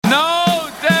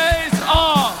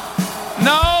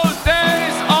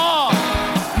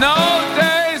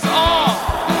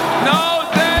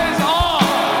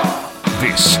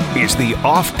the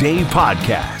Off Day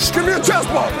Podcast. Give me a chest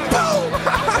bump.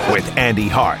 With Andy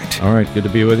Hart. All right, good to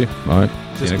be with you. All right.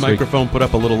 This microphone put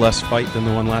up a little less fight than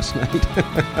the one last night.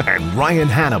 And Ryan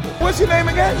Hannibal. What's your name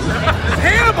again?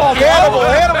 Hannibal.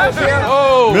 Hannibal's here.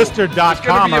 Oh, Mr.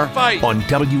 .comer on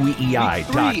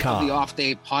WEEI.com. Week 3 of the Off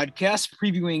Day Podcast,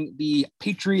 previewing the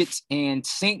Patriots and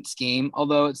Saints game.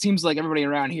 Although it seems like everybody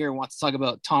around here wants to talk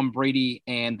about Tom Brady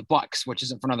and the Bucs, which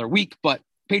isn't for another week. But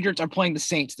Patriots are playing the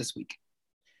Saints this week.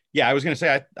 Yeah, I was going to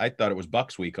say, I thought it was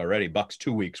Bucs week already. Bucs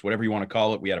 2 weeks, whatever you want to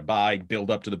call it. We had a bye, build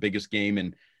up to the biggest game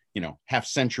in, half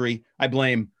century. I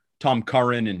blame Tom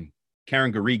Curran and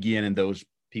Karen Garigian and those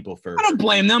people for. I don't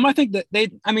blame them. I think that they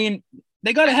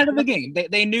got ahead of the game.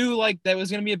 They knew like that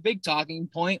was going to be a big talking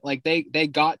point. Like they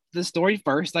got the story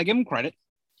first. I give them credit.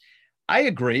 I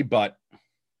agree, but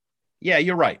yeah,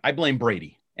 you're right. I blame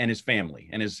Brady and his family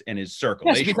and his circle.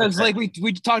 Yes, because like we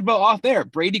talked about off there,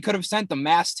 Brady could have sent the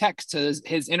mass text to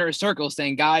his inner circle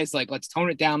saying, guys, like, let's tone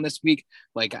it down this week.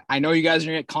 Like, I know you guys are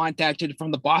going to get contacted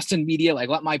from the Boston media. Like,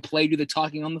 let my play do the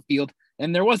talking on the field.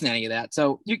 And there wasn't any of that.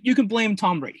 So you can blame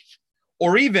Tom Brady.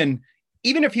 Or even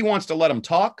if he wants to let him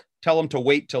talk, tell him to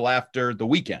wait till after the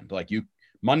weekend. Like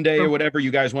Monday or whatever,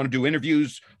 you guys want to do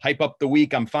interviews, hype up the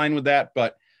week. I'm fine with that.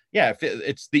 But yeah, if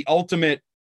it's the ultimate,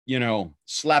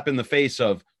 slap in the face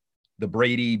of the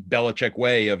Brady Belichick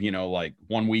way of, like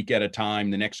 1 week at a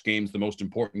time. The next game's the most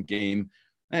important game.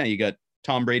 You got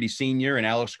Tom Brady Sr. and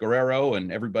Alex Guerrero and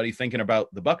everybody thinking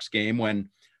about the Bucs game when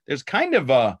there's kind of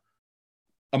a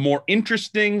more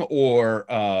interesting or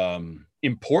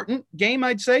important game,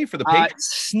 I'd say, for the Patriots.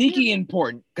 Sneaky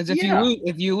important, because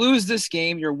if you lose this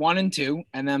game, you're 1-2,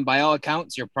 and then by all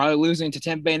accounts, you're probably losing to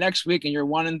Tampa Bay next week, and you're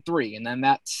 1-3, and then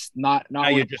that's not. Now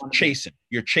you're just chasing.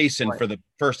 You're chasing right for the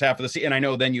first half of the season, and I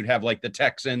know then you'd have like the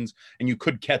Texans, and you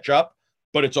could catch up,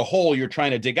 but it's a hole you're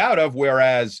trying to dig out of.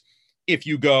 Whereas if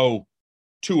you go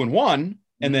 2-1,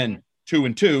 and then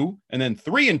 2-2, and then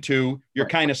 3-2, you're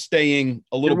kind of staying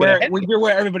a little bit ahead. You're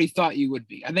where everybody thought you would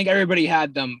be. I think everybody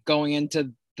had them going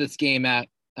into this game at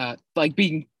like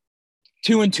being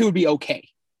 2-2 would be okay.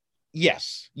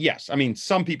 Yes. I mean,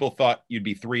 some people thought you'd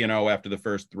be 3-0 after the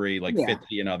first three, like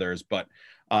 50 and others. But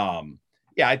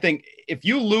I think if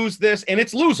you lose this, and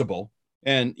it's losable,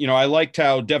 and I liked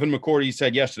how Devin McCourty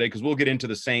said yesterday, because we'll get into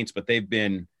the Saints, but they've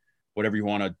been, whatever you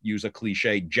want to use a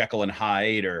cliche, Jekyll and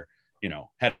Hyde, or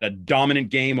had a dominant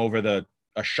game over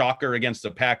a shocker against the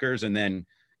Packers, and then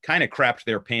kind of crapped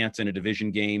their pants in a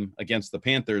division game against the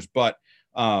Panthers. But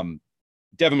Devin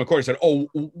McCourty said, "Oh,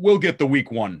 we'll get the week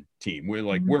 1 team. We're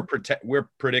like we're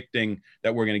predicting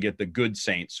that we're going to get the good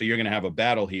Saints. So you're going to have a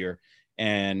battle here,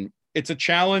 and it's a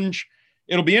challenge.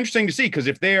 It'll be interesting to see, because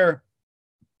if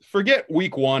forget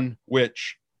week 1,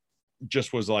 which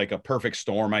just was like a perfect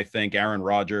storm, I think, Aaron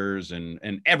Rodgers and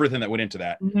everything that went into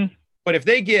that. Mm-hmm. But if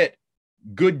they get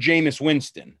good Jameis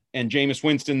Winston, and Jameis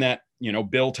Winston that,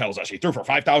 Bill tells us he threw for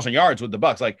 5,000 yards with the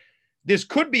Bucs, like this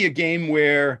could be a game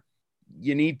where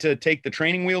you need to take the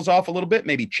training wheels off a little bit,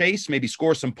 maybe chase, maybe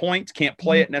score some points, can't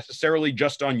play it necessarily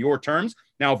just on your terms.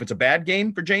 Now, if it's a bad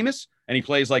game for Jameis and he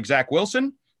plays like Zach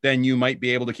Wilson, then you might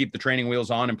be able to keep the training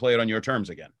wheels on and play it on your terms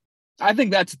again. I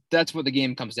think that's what the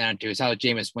game comes down to, is how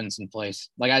Jameis Winston plays.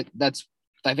 Like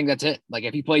I think that's it. Like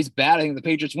if he plays bad, I think the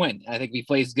Patriots win. I think if he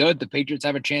plays good, the Patriots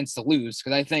have a chance to lose.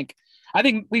 Because I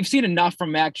think we've seen enough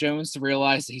from Mac Jones to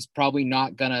realize that he's probably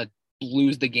not gonna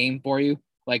lose the game for you.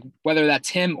 Like whether that's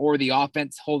him or the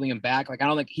offense holding him back. Like I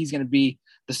don't think he's gonna be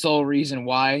the sole reason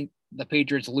why the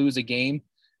Patriots lose a game.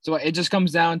 So it just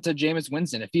comes down to Jameis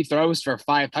Winston. If he throws for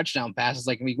 5 touchdown passes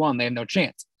like in week 1, they have no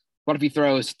chance. But if he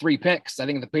throws 3 picks, I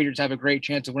think the Patriots have a great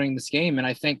chance of winning this game. And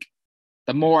I think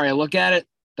the more I look at it,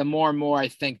 the more and more I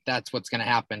think that's what's going to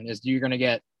happen, is you're going to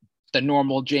get the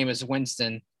normal Jameis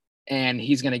Winston, and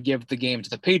he's going to give the game to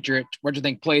the Patriots, which I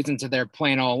think plays into their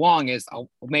plan all along, is I'll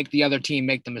make the other team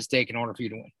make the mistake in order for you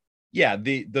to win. Yeah,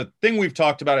 the thing we've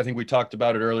talked about, I think we talked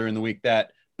about it earlier in the week,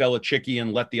 that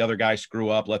Belichickian let the other guy screw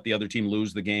up, let the other team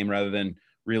lose the game rather than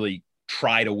really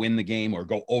try to win the game or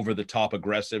go over the top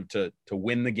aggressive to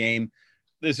win the game.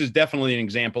 This is definitely an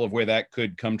example of where that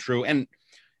could come true. And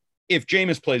if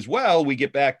Jameis plays well, we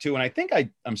get back to, and I think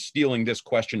I'm stealing this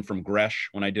question from Gresh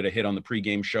when I did a hit on the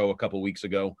pregame show a couple of weeks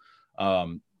ago,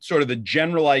 sort of the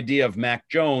general idea of Mac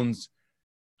Jones.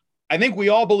 I think we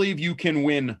all believe you can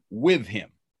win with him.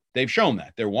 They've shown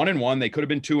that. They're 1-1. They could have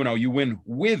been 2-0. You win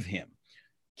with him.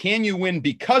 Can you win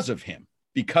because of him?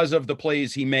 Because of the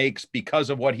plays he makes, because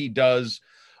of what he does?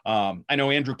 I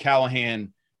know Andrew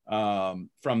Callahan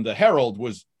from the Herald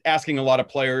was asking a lot of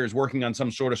players, working on some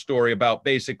sort of story about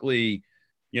basically,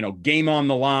 game on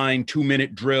the line,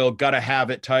 2-minute drill, gotta have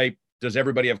it type. Does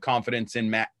everybody have confidence in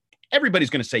Mac everybody's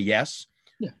going to say yes.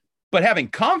 Yeah. But having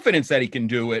confidence that he can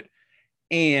do it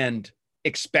and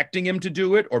expecting him to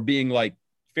do it or being like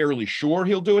fairly sure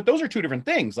he'll do it, those are two different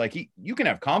things. Like you can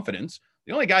have confidence.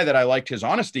 The only guy that I liked his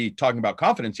honesty talking about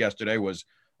confidence yesterday was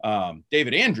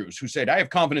David Andrews, who said, I have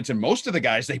confidence in most of the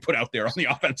guys they put out there on the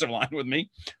offensive line with me.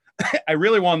 I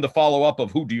really wanted the follow up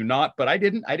of who do you not, but I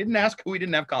didn't ask who he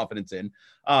didn't have confidence in.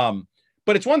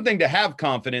 But it's one thing to have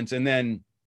confidence. And then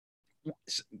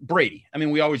Brady, I mean,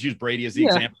 we always use Brady as the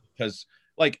example because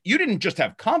like, you didn't just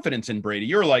have confidence in Brady.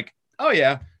 You're like, oh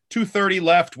yeah, 2:30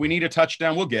 left. We need a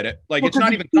touchdown. We'll get it. Like, it's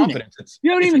not even confidence.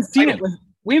 You haven't even seen it.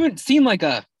 We haven't seen like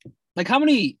how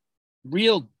many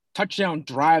real touchdown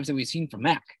drives have we seen from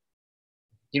Mac?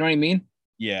 You know what I mean?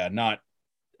 Yeah,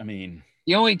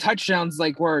 the only touchdowns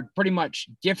like were pretty much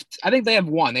gift. I think they have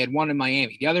one. They had one in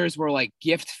Miami. The others were like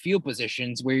gift field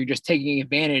positions where you're just taking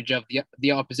advantage of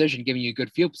the opposition, giving you a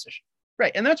good field position.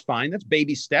 Right, and that's fine. That's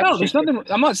baby steps. No, there's nothing.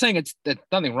 I'm not saying there's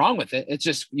nothing wrong with it. It's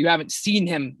just you haven't seen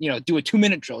him, do a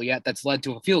 2-minute drill yet that's led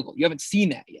to a field goal. You haven't seen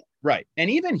that yet. Right, and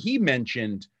even he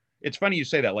mentioned. It's funny you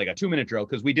say that, like a 2-minute drill,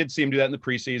 because we did see him do that in the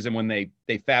preseason when they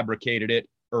fabricated it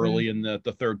early in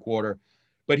the third quarter.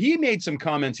 But he made some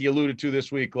comments he alluded to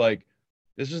this week, like,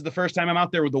 this is the first time I'm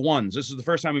out there with the ones. This is the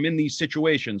first time I'm in these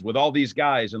situations with all these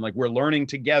guys, and like we're learning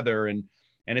together, and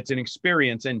it's an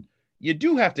experience. And you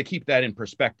do have to keep that in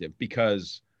perspective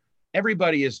because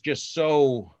everybody is just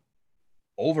so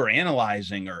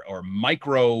overanalyzing or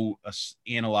micro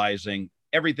analyzing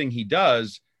everything he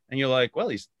does. And you're like, well,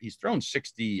 he's thrown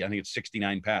 60, I think it's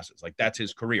 69 passes. Like that's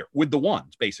his career with the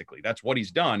ones, basically. That's what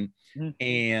he's done.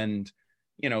 And,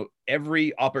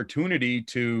 every opportunity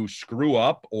to screw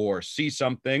up or see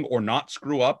something or not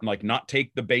screw up, and like not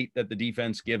take the bait that the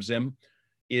defense gives him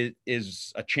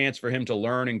is a chance for him to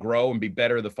learn and grow and be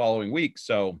better the following week.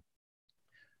 So,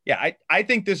 yeah, I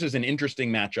think this is an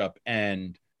interesting matchup.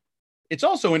 And it's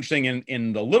also interesting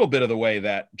in the little bit of the way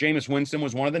that Jameis Winston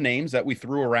was one of the names that we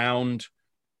threw around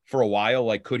for a while.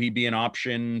 Like, could he be an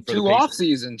option for 2 off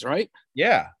seasons, right?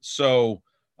 Yeah. So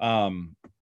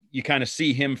you kind of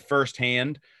see him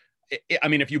firsthand. I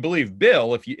mean, if you believe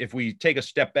Bill, if we take a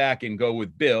step back and go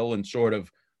with Bill and sort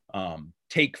of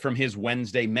take from his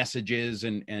Wednesday messages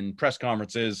and press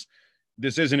conferences,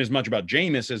 this isn't as much about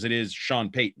Jameis as it is Sean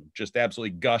Payton. Just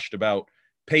absolutely gushed about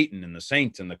Payton and the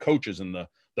Saints and the coaches and the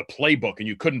playbook, and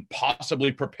you couldn't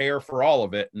possibly prepare for all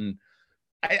of it. And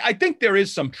I think there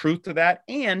is some truth to that.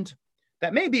 And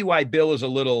that may be why Bill is a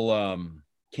little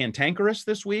cantankerous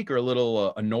this week or a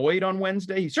little annoyed on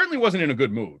Wednesday. He certainly wasn't in a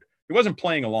good mood. He wasn't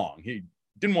playing along. He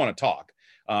didn't want to talk.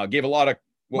 Gave a lot of.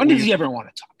 When does he ever want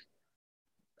to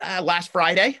talk? Last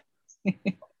Friday.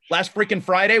 Last freaking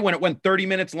Friday when it went 30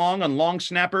 minutes long on long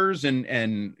snappers and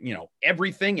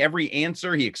everything, every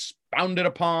answer he expounded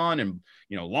upon and,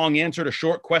 long answer to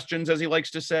short questions, as he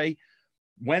likes to say.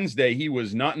 Wednesday, he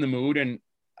was not in the mood. And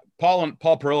Paul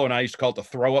Perillo and I used to call it the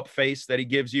throw up face that he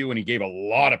gives you. And he gave a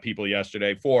lot of people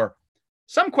yesterday for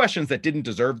some questions that didn't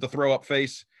deserve the throw up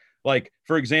face. Like,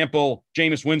 for example,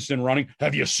 Jameis Winston running.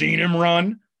 Have you seen him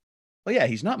run? Well, yeah,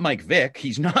 he's not Mike Vick.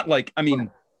 He's not like,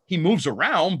 he moves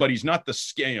around, but he's not the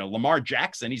Lamar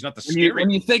Jackson. He's not the scary. When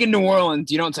you think in New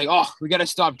Orleans, you don't say, oh, we got to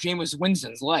stop Jameis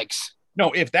Winston's legs.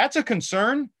 No, if that's a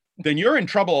concern, then you're in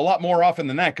trouble a lot more often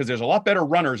than that because there's a lot better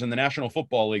runners in the National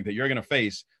Football League that you're going to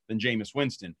face than Jameis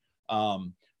Winston.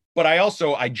 But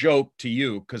I joked to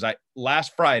you because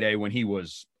last Friday when he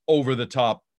was over the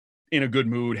top in a good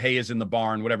mood, hay is in the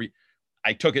barn, whatever,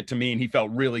 I took it to mean he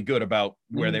felt really good about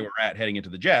where they were at heading into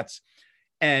the Jets.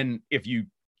 And if you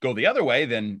go the other way,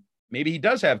 then maybe he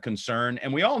does have concern.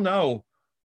 And we all know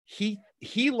he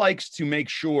likes to make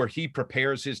sure he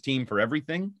prepares his team for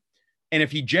everything. And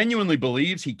if he genuinely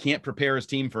believes he can't prepare his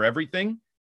team for everything,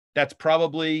 that's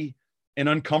probably an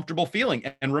uncomfortable feeling.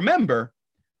 And remember,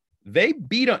 they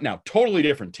beat up now, totally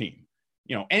different team.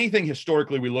 Anything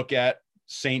historically we look at,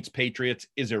 Saints, Patriots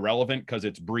is irrelevant because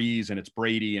it's Breeze and it's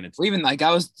Brady and it's even like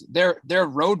their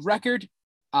road record.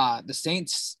 The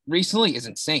Saints recently is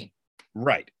insane.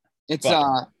 Right. It's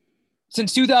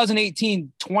since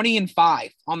 2018,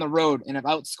 20-5 on the road and have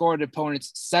outscored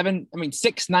opponents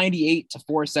 698 to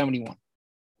 471.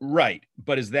 Right.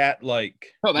 But is that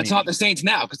like no, that's not the Saints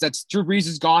now because that's Drew Brees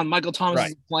is gone. Michael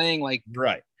Thomas is playing like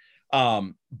right.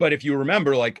 But if you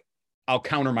remember, like I'll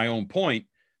counter my own point.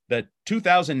 The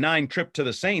 2009 trip to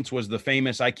the Saints was the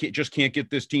famous, just can't get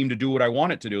this team to do what I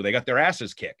want it to do. They got their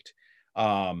asses kicked.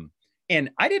 And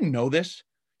I didn't know this.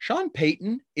 Sean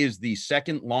Payton is the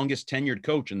second longest tenured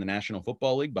coach in the National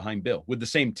Football League behind Bill with the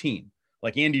same team.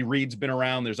 Like Andy Reid's been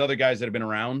around. There's other guys that have been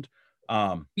around.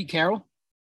 Pete Carroll.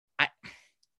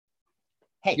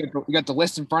 Hey, you got the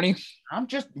list in front of you?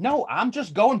 I'm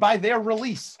just going by their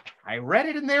release. I read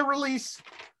it in their release.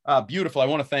 Beautiful. I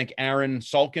want to thank Aaron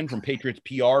Salkin from Patriots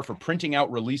PR for printing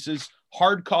out releases.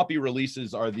 Hard copy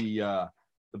releases are the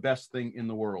best thing in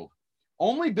the world.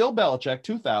 Only Bill Belichick,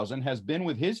 2000, has been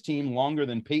with his team longer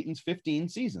than Peyton's 15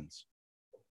 seasons.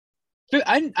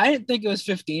 I didn't think it was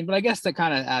 15, but I guess that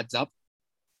kind of adds up.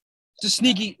 It's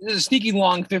a sneaky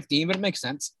long 15, but it makes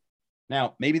sense.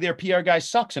 Now, maybe their PR guy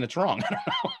sucks and it's wrong. I don't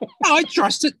know. No, I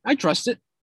trust it.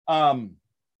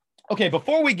 Okay,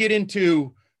 before we get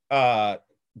into the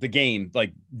game,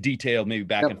 like detailed, maybe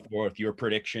back and forth, your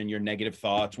prediction, your negative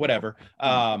thoughts, whatever.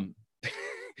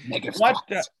 Negative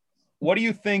thoughts. What do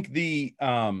you think the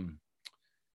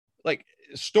like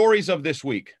stories of this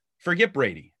week? Forget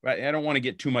Brady, right? I don't want to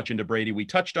get too much into Brady. We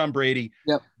touched on Brady.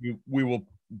 Yep. We will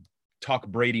talk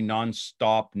Brady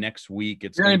nonstop next week.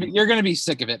 You're gonna be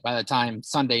sick of it by the time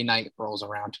Sunday night rolls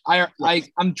around.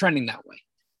 I'm trending that way.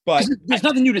 But there's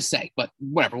nothing new to say, but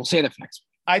whatever. We'll say that for next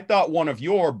week. I thought one of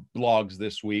your blogs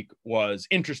this week was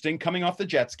interesting coming off the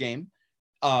Jets game.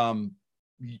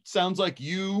 Sounds like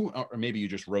you, or maybe you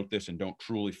just wrote this and don't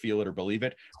truly feel it or believe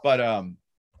it, but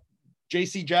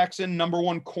JC Jackson, number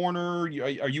one corner.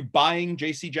 Are you buying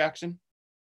JC Jackson?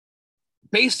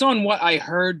 Based on what I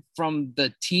heard from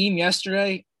the team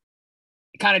yesterday,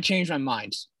 it kind of changed my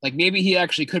mind. Like maybe he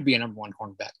actually could be a number one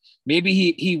cornerback. Maybe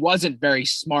he wasn't very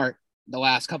smart the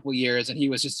last couple of years and he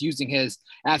was just using his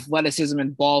athleticism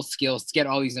and ball skills to get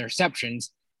all these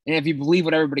interceptions. And if you believe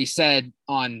what everybody said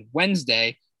on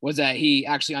Wednesday, was that he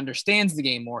actually understands the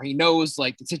game more. He knows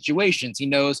like the situations. He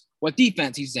knows what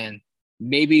defense he's in.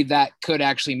 Maybe that could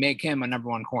actually make him a number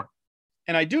one corner.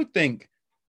 And I do think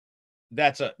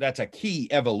that's a key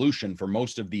evolution for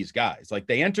most of these guys. Like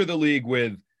they enter the league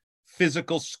with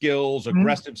physical skills,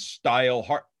 aggressive style,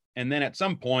 heart, and then at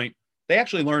some point they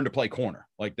actually learn to play corner.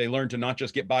 Like they learn to not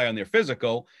just get by on their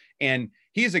physical. And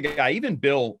he's a guy, even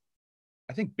Bill,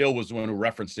 I think Bill was the one who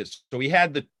referenced it. So he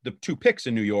had the two picks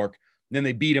in New York, and then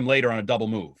they beat him later on a double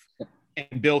move.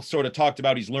 And Bill sort of talked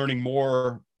about he's learning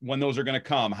more when those are going to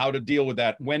come, how to deal with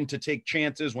that, when to take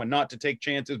chances, when not to take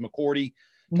chances. McCourty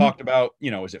talked about,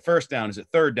 is it first down? Is it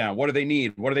third down? What do they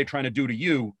need? What are they trying to do to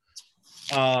you?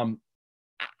 I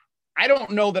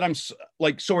don't know that I'm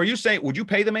like, so are you saying, would you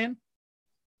pay the man?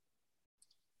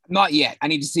 Not yet. I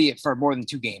need to see it for more than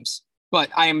 2 games, but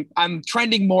I'm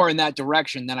trending more in that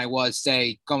direction than I was,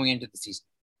 say, going into the season.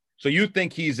 So you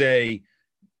think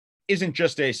isn't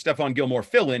just a Stephon Gilmore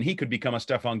fill-in, he could become a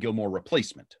Stephon Gilmore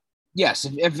replacement. Yes.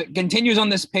 If it continues on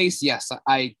this pace, yes,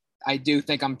 I do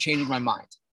think I'm changing my mind.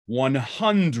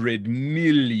 $100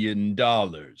 million.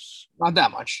 Not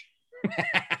that much.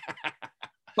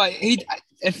 But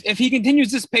if he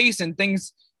continues this pace and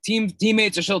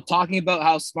teammates are still talking about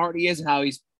how smart he is and how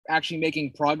he's actually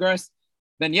making progress,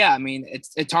 then yeah, I mean,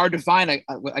 it's hard to find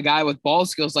a guy with ball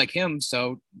skills like him.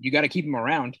 So you got to keep him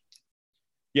around.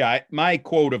 Yeah. My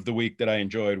quote of the week that I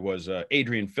enjoyed was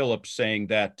Adrian Phillips saying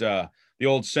that the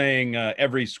old saying,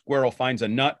 every squirrel finds a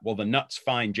nut. Well, the nuts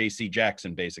find JC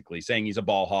Jackson, basically saying he's a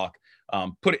ball hawk.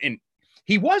 Put it in.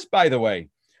 He was, by the way,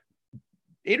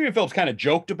 Adrian Phillips kind of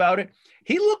joked about it.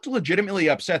 He looked legitimately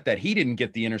upset that he didn't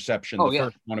get the interception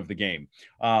first one of the game.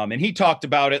 And he talked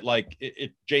about it like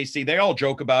JC, they all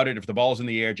joke about it. If the ball's in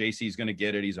the air, JC's going to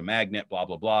get it. He's a magnet, blah,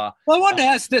 blah, blah. Well, I wanted to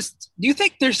ask this. Do you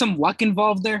think there's some luck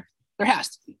involved there? There has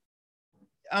to be.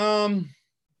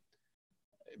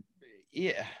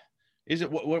 Yeah. Is it,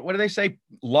 what do they say?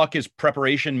 Luck is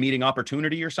preparation meeting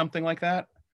opportunity or something like that.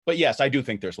 But yes, I do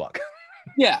think there's luck.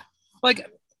 Yeah.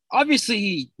 Like,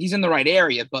 obviously he's in the right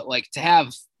area, but like to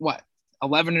have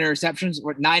 11 interceptions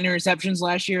or 9 interceptions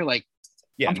last year, like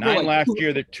 9 last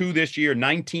year, the 2 this year,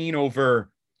 19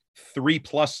 over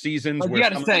 3+ seasons. Like, you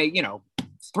got to say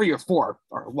 3 or 4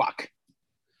 are luck.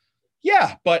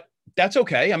 Yeah, but that's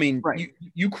okay. I mean, right.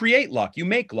 you create luck, you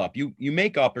make luck, you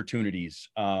make opportunities.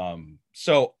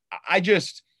 So I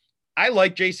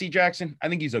like JC Jackson. I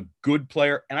think he's a good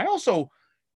player, and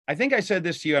I think I said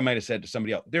this to you. I might have said to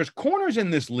somebody else. There's corners in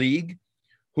this league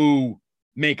who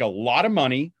make a lot of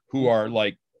money, who are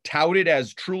like touted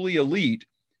as truly elite,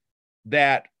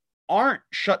 that aren't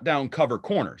shut down cover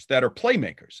corners, that are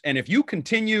playmakers. And if you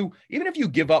continue, even if you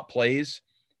give up plays,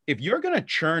 if you're going to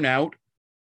churn out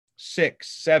 6,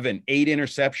 7, 8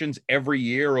 interceptions every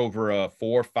year over a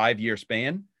 4 or 5 year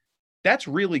span, that's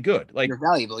really good. Like, you're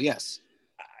valuable. Yes.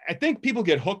 I think people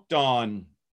get hooked on,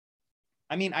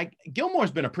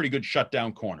 Gilmore's been a pretty good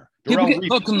shutdown corner. People get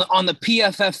hooked on the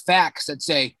PFF facts that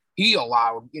say he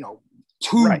allowed,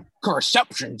 2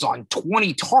 receptions on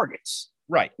 20 targets.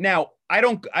 Right. Now, I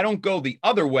don't go the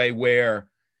other way where,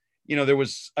 there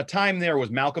was a time there was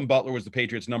Malcolm Butler was the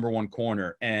Patriots' number one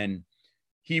corner, and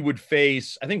he would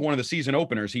face, I think one of the season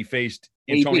openers, he faced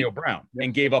Antonio Brown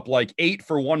and gave up like 8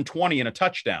 for 120 and a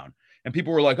touchdown. And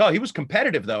people were like, oh, he was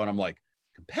competitive though. And I'm like,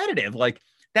 competitive? Like,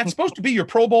 that's supposed to be your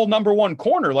Pro Bowl number one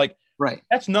corner. Like, right.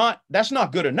 That's not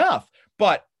good enough.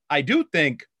 But I do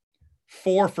think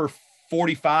 4 for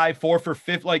 45, 4 for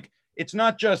 50, like, it's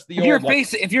not just the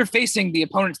if you're facing the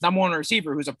opponent's number one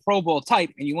receiver who's a Pro Bowl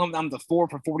type and you limit them to 4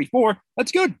 for 44,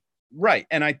 that's good. Right.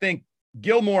 And I think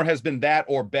Gilmore has been that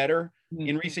or better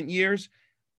in recent years.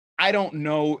 I don't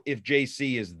know if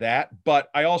JC is that, but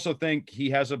I also think he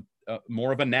has a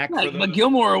more of a knack for But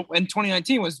Gilmore in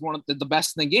 2019 was one of the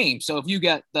best in the game. So if you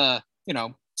get the,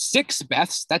 6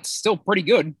 best, that's still pretty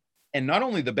good. And not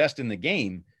only the best in the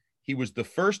game, he was the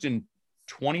first in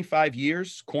 25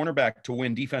 years cornerback to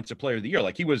win Defensive Player of the Year.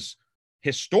 Like, he was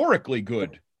historically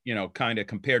good, kind of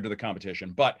compared to the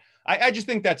competition. But I just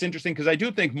think that's interesting because I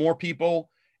do think more people,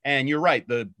 and you're right,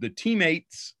 the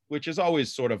teammates, which is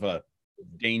always sort of a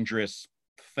dangerous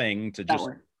thing to just.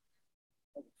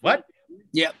 What?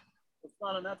 Yep. It's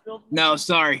not in that building? No,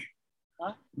 sorry.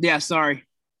 Huh? Yeah, sorry.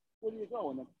 Where do you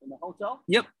go? In the hotel?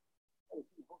 Yep.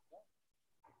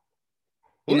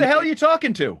 Who the hell are you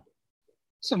talking to?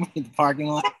 Somebody in the parking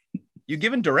lot. You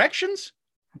giving directions?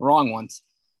 Wrong ones.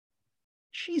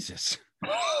 Jesus.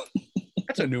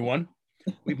 That's a new one.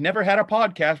 We've never had a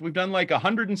podcast. We've done like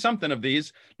 100 and something of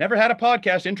these. Never had a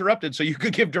podcast interrupted so you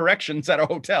could give directions at a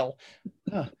hotel.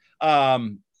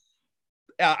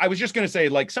 I was just going to say,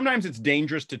 like, sometimes it's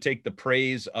dangerous to take the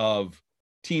praise of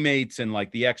teammates and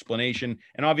like the explanation.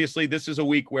 And obviously this is a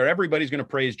week where everybody's going to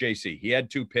praise JC. He had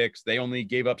 2 picks. They only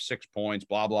gave up 6 points,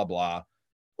 blah, blah, blah.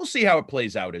 We'll see how it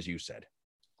plays out, as you said.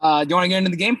 Do you want to get into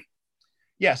the game?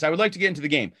 Yes, I would like to get into the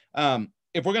game.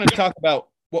 If we're going to talk about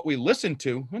what we listened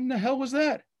to, when the hell was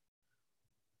that?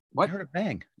 What? I heard a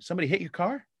bang. Did somebody hit your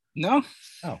car? No.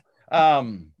 Oh.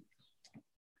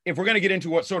 If we're going to get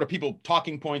into what sort of people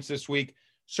talking points this week,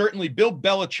 certainly Bill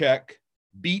Belichick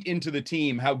beat into the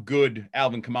team how good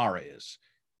Alvin Kamara is,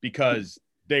 because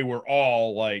they were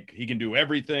all like, he can do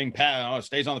everything,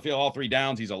 stays on the field all 3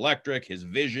 downs, he's electric, his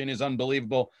vision is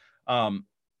unbelievable.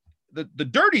 The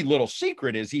dirty little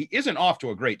secret is he isn't off to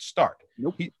a great start.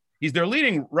 Nope. He's their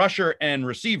leading rusher and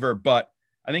receiver, but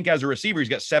I think as a receiver, he's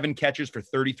got 7 catches for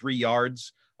 33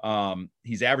 yards.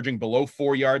 He's averaging below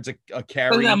 4 yards a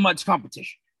carry. Doesn't have much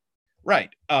competition. Right.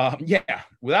 Yeah.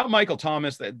 Without Michael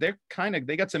Thomas, they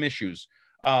got some issues.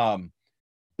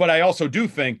 But I also do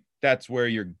think that's where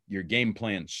your game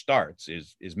plan starts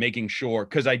is making sure,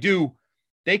 because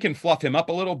they can fluff him up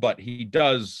a little, but he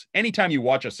does. Anytime you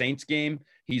watch a Saints game,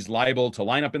 he's liable to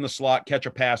line up in the slot, catch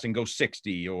a pass, and go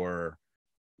 60 or.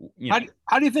 How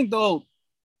do you think they'll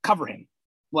cover him?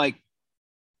 Like,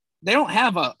 they don't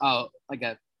have a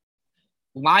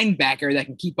linebacker that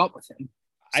can keep up with him.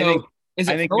 So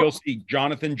I think you'll see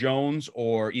Jonathan Jones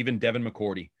or even Devin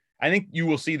McCourty. I think you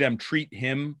will see them treat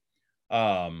him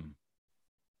kind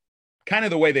of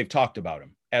the way they've talked about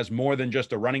him, as more than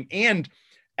just a running, and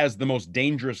as the most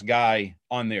dangerous guy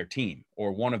on their team,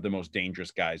 or one of the most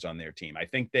dangerous guys on their team. I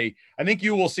think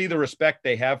you will see the respect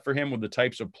they have for him with the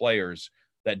types of players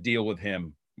that deal with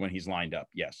him when he's lined up.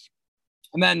 Yes.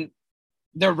 And then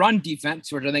their run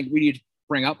defense, which I think we need to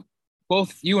bring up,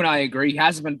 both you and I agree,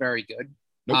 hasn't been very good.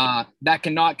 Nope. That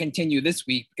cannot continue this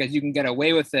week, because you can get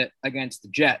away with it against the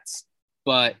Jets,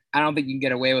 but I don't think you can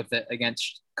get away with it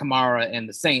against Kamara and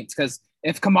the Saints, because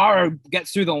if Kamara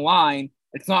gets through the line,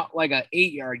 it's not like an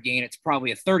 8-yard gain. It's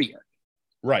probably a 30-yard.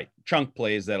 Right. Chunk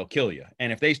plays that'll kill you.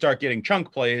 And if they start getting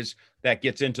chunk plays, that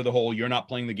gets into the whole, you're not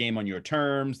playing the game on your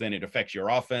terms, then it affects your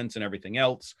offense and everything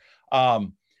else.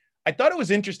 I thought it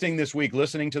was interesting this week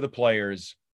listening to the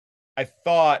players. I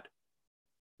thought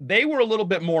they were a little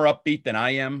bit more upbeat than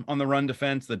I am on the run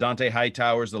defense, the Dante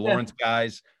Hightowers, the Lawrence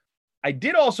guys. I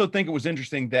did also think it was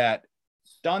interesting that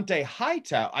Dante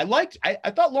Hightower,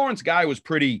 I thought Lawrence Guy was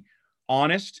pretty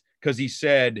honest, because he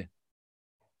said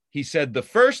the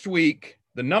first week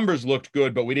the numbers looked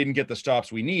good, but we didn't get the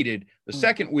stops we needed. The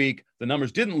second week, the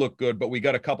numbers didn't look good, but we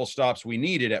got a couple stops we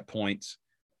needed at points.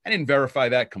 I didn't verify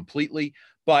that completely,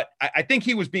 but I think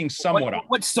he was being somewhat honest.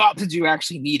 What stop did you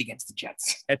actually need against the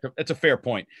Jets? It's a fair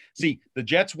point. See, the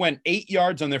Jets went 8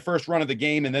 yards on their first run of the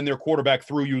game, and then their quarterback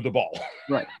threw you the ball.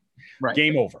 Right.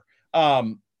 Game over.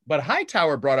 But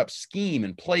Hightower brought up scheme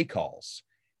and play calls,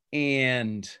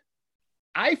 and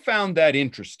I found that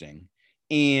interesting.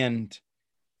 And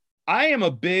I am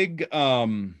a big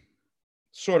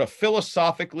sort of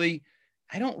philosophically,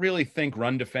 I don't really think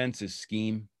run defense is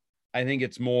scheme. I think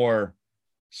it's more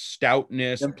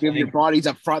stoutness. Give your bodies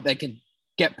up front that can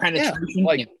get penetration.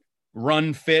 Yeah,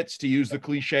 run fits, to use the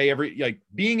cliche, like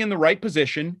being in the right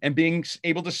position and being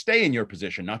able to stay in your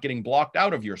position, not getting blocked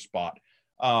out of your spot.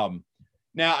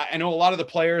 Now, I know a lot of the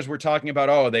players we're talking about,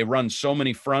 oh, they run so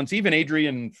many fronts. Even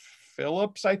Adrian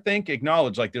Phillips, I think,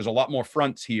 acknowledged like there's a lot more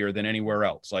fronts here than anywhere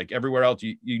else. Like everywhere else,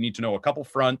 you need to know a couple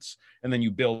fronts and then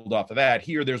you build off of that.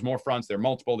 Here, there's more fronts. They're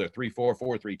multiple. They're 3-4,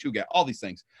 4-3-2 gap, all these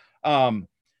things.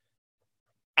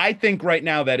 I think right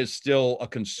now that is still a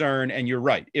concern. And you're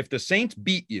right. If the Saints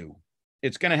beat you,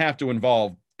 it's going to have to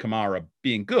involve Kamara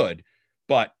being good.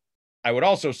 But I would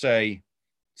also say,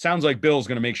 sounds like Bill's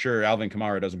going to make sure Alvin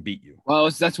Kamara doesn't beat you. Well,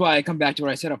 that's why I come back to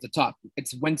what I said off the top.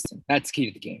 It's Winston. That's key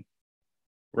to the game.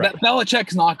 Right.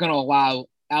 Belichick's not going to allow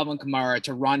Alvin Kamara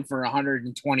to run for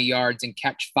 120 yards and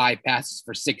catch 5 passes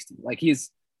for 60. Like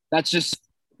that's just,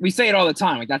 we say it all the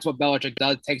time. Like that's what Belichick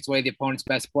does, takes away the opponent's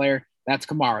best player. That's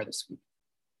Kamara this week.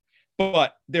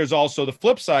 But there's also the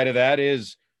flip side of that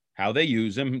is how they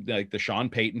use him, like the Sean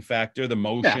Payton factor, the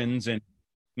motions, and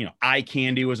eye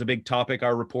candy was a big topic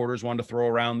our reporters wanted to throw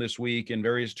around this week in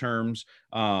various terms.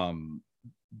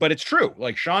 But it's true.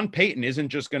 Like Sean Payton isn't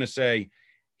just going to say,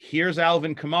 here's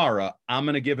Alvin Kamara, I'm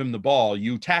going to give him the ball,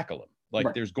 you tackle him. Like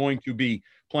right. There's going to be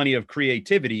plenty of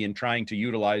creativity in trying to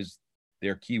utilize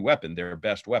their key weapon, their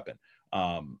best weapon.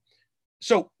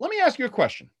 So let me ask you a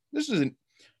question.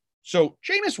 So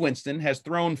Jameis Winston has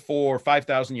thrown for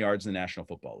 5,000 yards in the National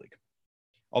Football League.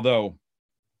 Although,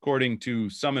 according to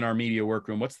some in our media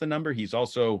workroom, what's the number? He's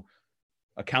also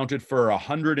accounted for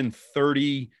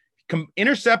 130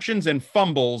 interceptions and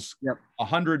fumbles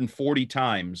 140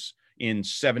 times in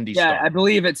 70 starts. I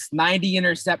believe it's 90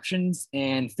 interceptions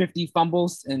and 50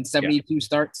 fumbles and 72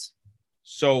 starts.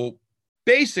 So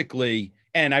basically,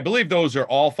 and I believe those are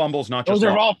all fumbles, not just those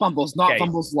are all fumbles, not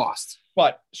fumbles lost.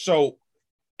 But so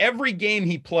every game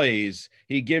he plays,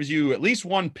 he gives you at least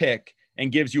one pick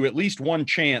and gives you at least one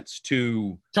chance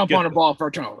to jump on a ball for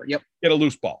a turnover. Yep. Get a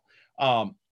loose ball.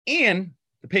 And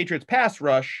the Patriots pass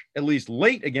rush, at least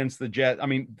late against the Jets. I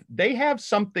mean, they have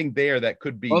something there that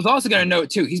could be. I was also going to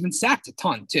note too, he's been sacked a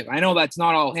ton too. I know that's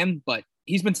not all him, but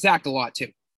he's been sacked a lot too.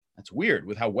 That's weird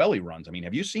with how well he runs. I mean,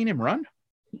 have you seen him run?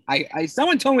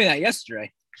 Someone told me that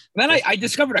yesterday. And then I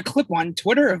discovered a clip on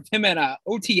Twitter of him at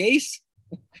OTAs.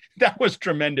 That was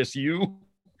tremendous. You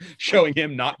showing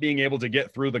him not being able to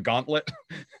get through the gauntlet,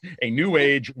 a new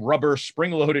age rubber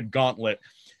spring-loaded gauntlet.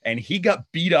 And he got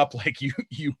beat up like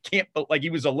you can't, like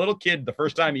he was a little kid the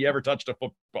first time he ever touched a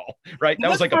football, right? That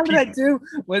was like part of that too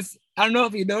was, I don't know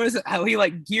if you noticed how he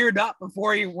like geared up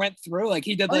before he went through, like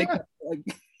he did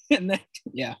and then,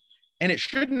 yeah. And it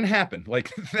shouldn't happen.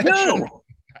 Like that no.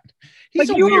 He's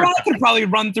like you or I could probably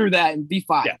run through that and be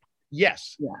fine. Yeah.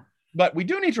 Yes. Yeah. But we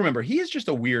do need to remember, he is just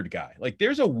a weird guy. Like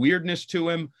there's a weirdness to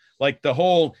him, like the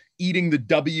whole eating the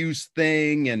W's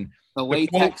thing and the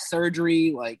latex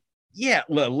surgery, like. Yeah.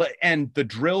 And the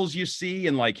drills you see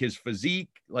and like his physique,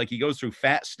 like he goes through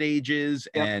fat stages.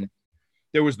 Yep. And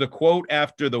there was the quote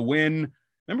after the win.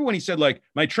 Remember when he said, like,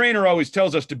 my trainer always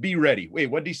tells us to be ready. Wait,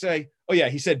 what did he say? Oh yeah.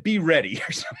 He said, be ready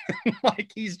or something.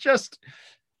 Like he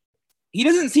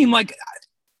doesn't seem like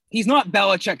he's not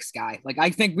Belichick's guy. Like, I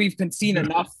think we've seen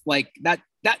enough like that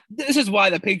this is why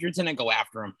the Patriots didn't go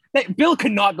after him. Bill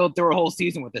could not go through a whole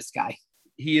season with this guy.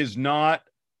 He is not,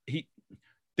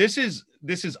 this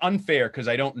is unfair because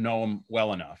I don't know him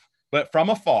well enough, but from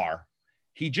afar,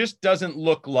 he just doesn't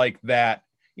look like that.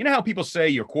 You know how people say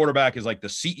your quarterback is like the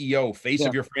CEO face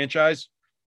of your franchise?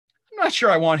 I'm not sure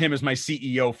I want him as my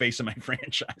CEO face of my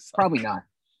franchise. Probably not.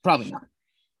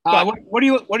 What do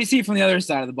you see from the other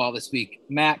side of the ball this week?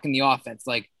 Mac and the offense,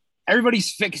 like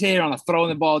everybody's fixated on throwing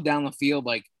the ball down the field.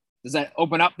 Like, does that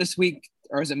open up this week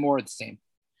or is it more of the same?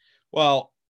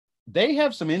 Well, they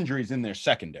have some injuries in their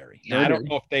secondary. Now, I don't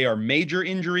know if they are major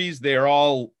injuries. They're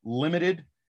all limited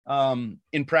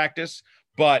in practice.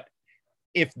 But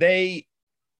if they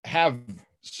have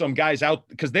some guys out,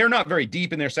 because they're not very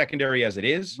deep in their secondary as it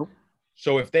is. Nope.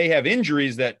 So if they have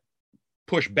injuries that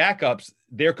push backups,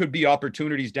 there could be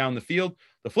opportunities down the field.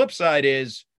 The flip side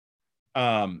is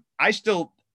I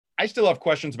still have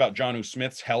questions about Jonnu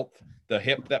Smith's health, the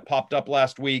hip that popped up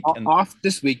last week. Off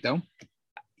this week, though.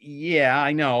 Yeah,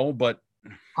 I know, but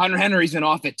Hunter Henry's been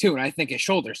off it too, and I think his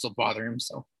shoulder still bothering him.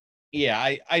 So,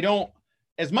 yeah, I don't.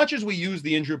 As much as we use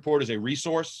the injury report as a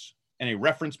resource and a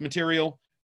reference material,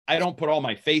 I don't put all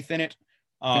my faith in it.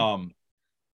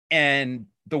 And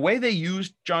the way they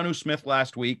used Jonnu Smith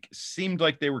last week seemed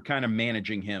like they were kind of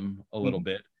managing him a little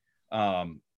bit.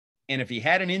 And if he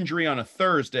had an injury on a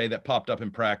Thursday that popped up in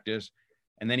practice,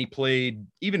 and then he played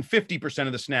even 50%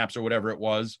 of the snaps or whatever it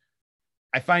was,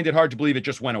 I find it hard to believe it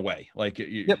just went away. Like,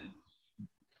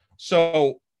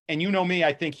 so And you know me,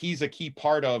 I think he's a key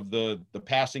part of the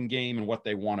passing game and what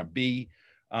they want to be.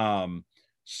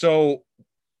 So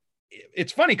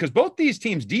it's funny because both these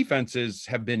teams' defenses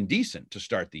have been decent to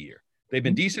start the year. They've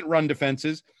been decent run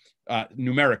defenses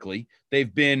numerically.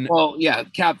 They've been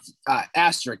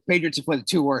asterisk. Patriots have played the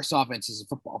 2 worst offenses in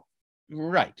football.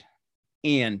 Right.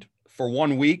 And for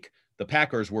 1 week, the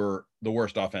Packers were the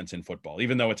worst offense in football,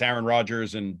 even though it's Aaron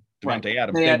Rodgers and Devontae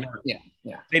Adams.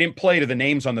 They didn't play to the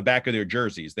names on the back of their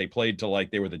jerseys. They played to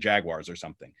like they were the Jaguars or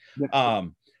something.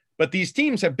 Yep. But these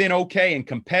teams have been okay and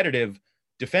competitive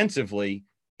defensively.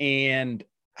 And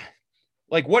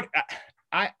like what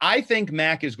I think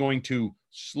Mac is going to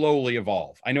slowly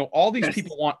evolve. I know all these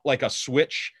people want like a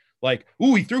switch, like,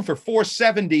 ooh, he threw for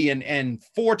 470 and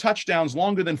 4 touchdowns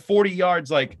longer than 40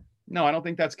 yards. Like, no, I don't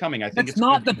think that's coming. I think it's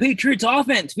not the Patriots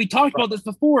offense. We talked about this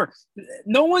before.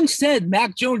 No one said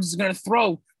Mac Jones is going to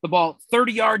throw the ball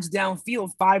 30 yards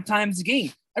downfield 5 times a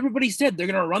game. Everybody said they're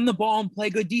going to run the ball and play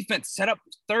good defense, set up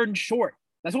 3rd and short.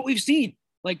 That's what we've seen.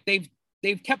 Like they've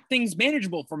kept things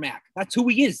manageable for Mac. That's who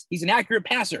he is. He's an accurate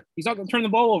passer. He's not going to turn the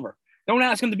ball over. Don't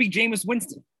ask him to be Jameis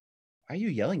Winston. Why are you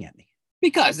yelling at me?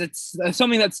 Because it's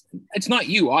something it's not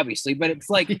you, obviously, but it's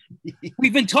like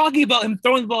we've been talking about him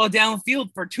throwing the ball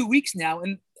downfield for 2 weeks now.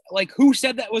 And like, who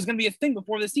said that was going to be a thing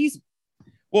before the season?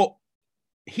 Well,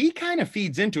 he kind of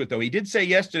feeds into it, though. He did say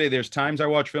yesterday, there's times I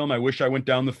watch film, I wish I went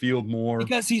down the field more.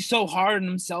 Because he's so hard on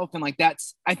himself. And like,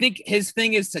 I think his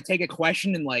thing is to take a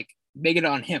question and like make it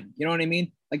on him. You know what I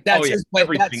mean? Like that's his way.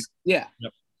 Yep.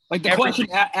 Like the question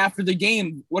after the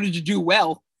game, what did you do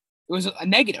well? It was a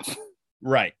negative.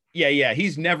 Right. Yeah.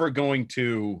 He's never going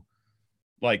to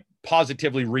like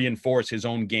positively reinforce his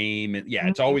own game. Yeah.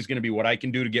 It's always going to be what I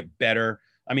can do to get better.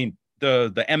 I mean,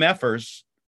 the MFers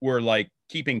were like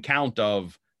keeping count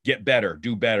of get better,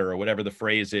 do better, or whatever the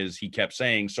phrase is he kept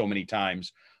saying so many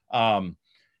times. And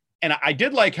I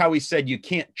did like how he said you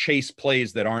can't chase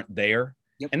plays that aren't there.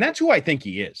 Yep. And that's who I think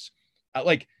he is.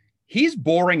 Like he's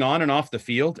boring on and off the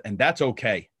field, and that's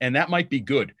okay. And that might be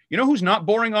good. You know who's not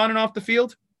boring on and off the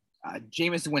field?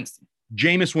 Jameis Winston.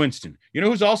 Jameis Winston. You know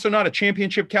who's also not a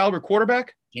championship caliber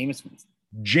quarterback? Jameis Winston.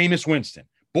 Jameis Winston.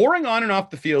 Boring on and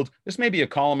off the field. This may be a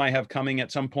column I have coming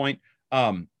at some point.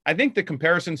 I think the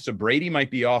comparisons to Brady might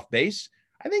be off base.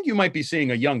 I think you might be seeing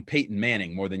a young Peyton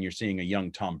Manning more than you're seeing a young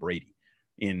Tom Brady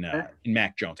in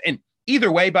Mac Jones. And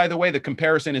either way, by the way, the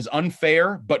comparison is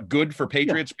unfair but good for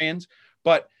Patriots fans.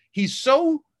 But he's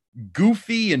so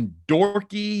goofy and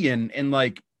dorky and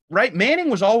like, right? Manning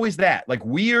was always that, like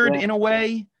weird in a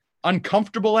way,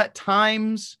 uncomfortable at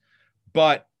times,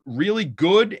 but really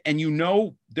good. And you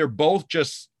know, they're both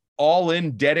just all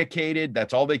in, dedicated.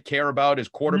 That's all they care about is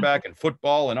quarterback and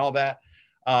football and all that.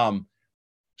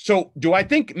 So do I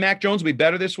think Mac Jones will be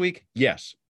better this week?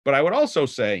 Yes. But I would also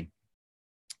say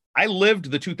I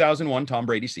lived the 2001 Tom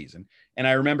Brady season, and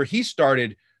I remember he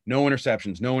started no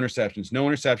interceptions,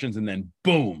 and then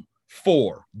boom,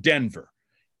 4, Denver.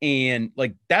 And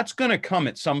like, that's going to come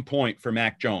at some point for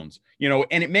Mac Jones, you know,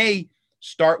 and it may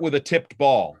start with a tipped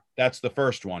ball. That's the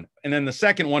first one. And then the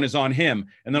second one is on him.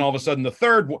 And then all of a sudden the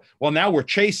third, well, now we're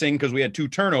chasing because we had 2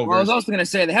 turnovers. Well, I was also going to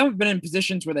say, they haven't been in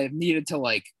positions where they've needed to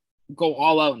like go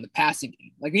all out in the passing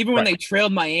game. Like even when they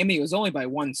trailed Miami, it was only by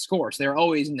 1 score. So they were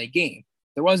always in the game.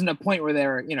 There wasn't a point where they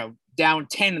were, you know, down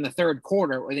 10 in the 3rd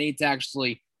quarter where they need to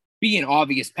actually be in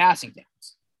obvious passing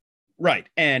downs. Right.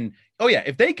 And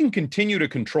if they can continue to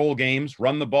control games,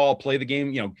 run the ball, play the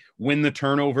game, you know, win the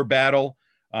turnover battle.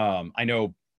 I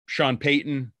know Sean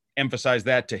Payton emphasized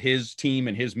that to his team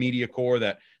and his media corps,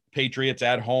 that Patriots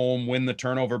at home win the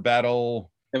turnover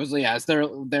battle. It was, it's their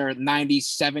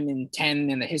 97-10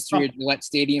 in the history of Gillette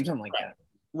Stadium, something like that.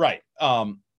 Right.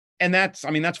 And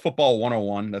that's football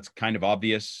 101. That's kind of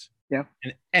obvious. Yeah.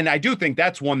 And I do think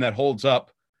that's one that holds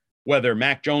up, whether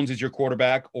Mac Jones is your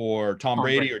quarterback or Tom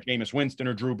Brady or Jameis Winston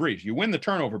or Drew Brees. You win the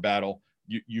turnover battle,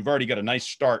 you've already got a nice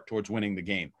start towards winning the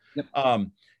game. Yep.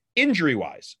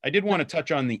 Injury-wise, I did want to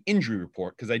touch on the injury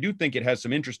report because I do think it has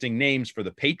some interesting names for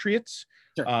the Patriots.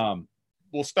 Sure.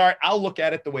 I'll look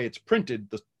at it the way it's printed.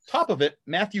 The top of it,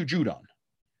 Matthew Judon.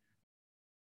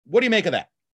 What do you make of that?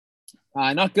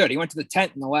 Not good. He went to the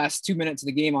tent in the last 2 minutes of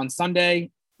the game on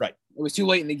Sunday. Right. It was too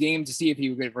late in the game to see if he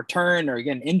would return or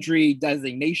get an injury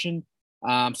designation.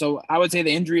 So I would say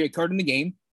the injury occurred in the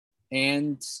game.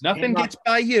 And nothing gets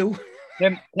by you.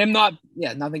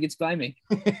 Nothing gets by me.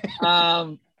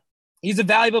 He's a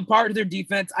valuable part of their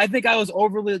defense. I think I was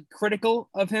overly critical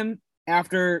of him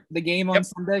after the game on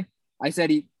Sunday. I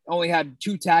said he only had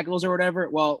 2 tackles or whatever.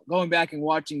 Well, going back and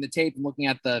watching the tape and looking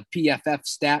at the PFF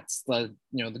stats, the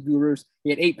gurus, he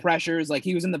had 8 pressures. Like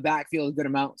he was in the backfield a good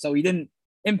amount. So he didn't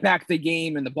impact the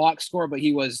game and the box score, but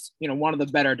he was, one of the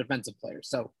better defensive players.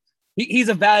 So he's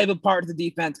a valuable part of the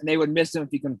defense, and they would miss him if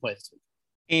he couldn't play this week.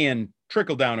 And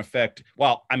trickle down effect.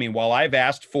 Well, I mean, while I've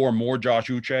asked for more Josh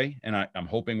Uche, and I'm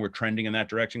hoping we're trending in that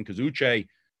direction, because Uche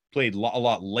played a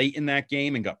lot late in that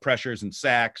game and got pressures and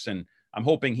sacks, and I'm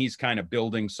hoping he's kind of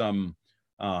building some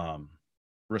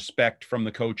respect from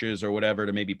the coaches or whatever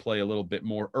to maybe play a little bit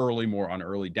more on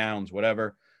early downs,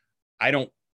 whatever.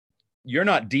 You're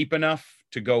not deep enough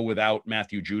to go without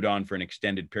Matthew Judon for an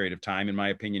extended period of time. In my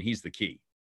opinion, he's the key.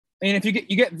 I mean, if you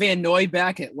get Van Noy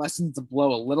back, it lessens the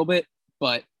blow a little bit,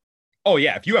 but. Oh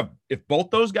yeah. If both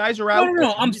those guys are out.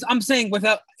 No. I'm saying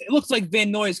it looks like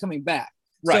Van Noy is coming back.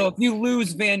 Right. So if you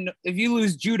lose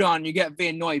Judon, you get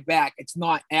Van Noy back. It's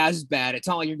not as bad. It's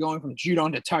not like you're going from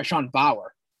Judon to Tarshawn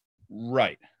Bauer.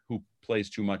 Right. Who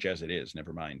plays too much as it is.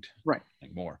 Never mind. Right.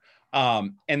 More.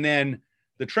 And then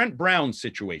the Trent Brown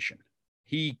situation.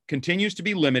 He continues to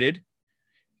be limited.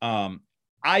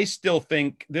 I still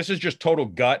think this is just total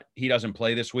gut. He doesn't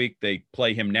play this week. They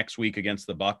play him next week against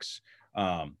the Bucs.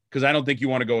 Because I don't think you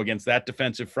want to go against that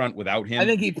defensive front without him. I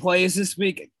think he plays this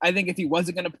week. I think if he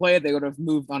wasn't going to play, they would have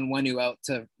moved Onwenu out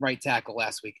to right tackle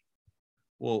last week.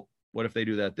 Well, what if they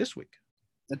do that this week?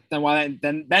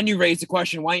 Then you raise the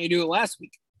question, why didn't you do it last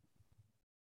week?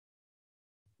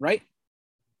 Right?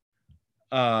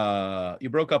 You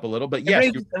broke up a little, but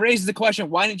yes. It raises the question,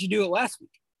 why didn't you do it last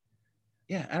week?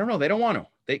 Yeah, I don't know. They don't want to.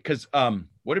 Because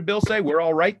what did Bill say? We're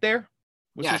all right there?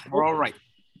 We're all right.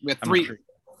 We have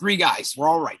three guys. We're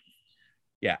all right.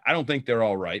 Yeah, I don't think they're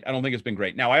all right. I don't think it's been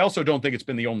great. Now, I also don't think it's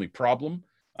been the only problem.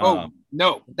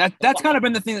 No. That's kind of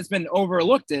been the thing that's been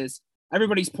overlooked is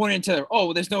everybody's pointing to,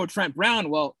 there's no Trent Brown.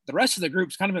 Well, the rest of the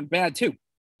group's kind of been bad too.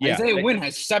 Yeah, Isaiah Wynn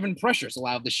has 7 pressures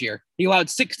allowed this year. He allowed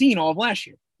 16 all of last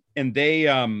year. And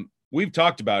we've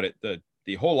talked about it.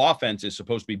 The whole offense is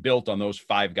supposed to be built on those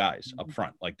 5 guys up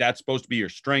front. Like that's supposed to be your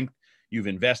strength. You've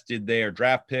invested their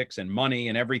draft picks and money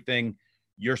and everything.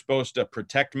 You're supposed to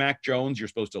protect Mac Jones. You're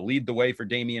supposed to lead the way for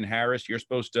Damian Harris. You're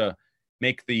supposed to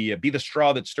make be the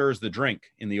straw that stirs the drink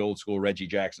in the old school Reggie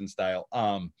Jackson style.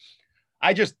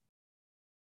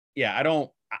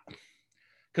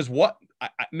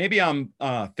 Maybe I'm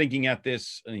thinking at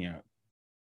this,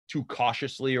 too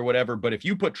cautiously or whatever, but if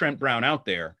you put Trent Brown out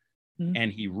there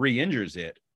and he re-injures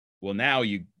it, well, now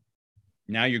you're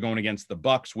going against the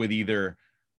Bucs with either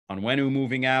Onwenu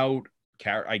moving out.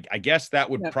 I guess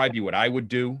that would probably be what I would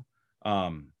do.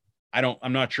 I'm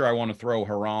not sure I want to throw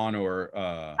Haran or.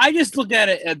 I just look at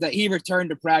it that he returned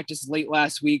to practice late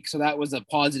last week, so that was a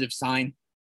positive sign.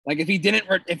 Like if he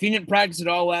didn't practice at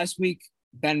all last week,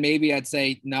 then maybe I'd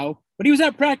say no. But he was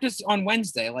at practice on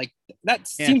Wednesday. Like that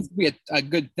seems to be a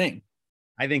good thing.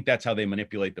 I think that's how they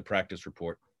manipulate the practice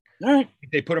report. All right.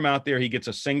 If they put him out there, he gets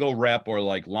a single rep or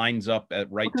like lines up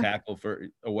at right tackle or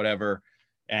whatever.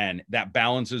 And that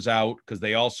balances out because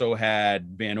they also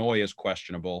had Van Noy as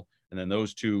questionable. And then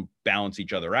those two balance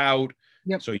each other out.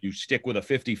 Yep. So you stick with a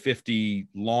 50-50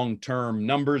 long-term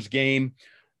numbers game.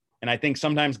 And I think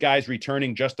sometimes guys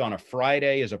returning just on a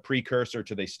Friday is a precursor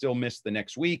to they still miss the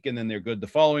next week and then they're good the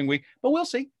following week. But we'll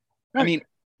see. Right. I mean,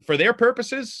 for their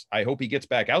purposes, I hope he gets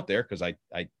back out there because I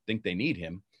think they need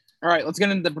him. All right, let's get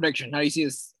into the prediction. How do you see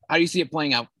this? How do you see it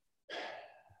playing out?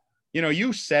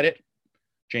 You said it.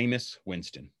 Jameis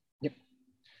Winston. Yep.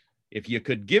 If you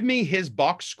could give me his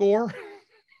box score,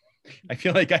 I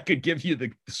feel like I could give you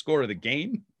the score of the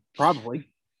game. Probably.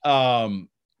 I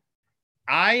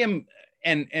am,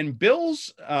 and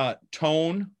Bill's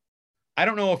tone, I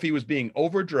don't know if he was being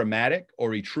over dramatic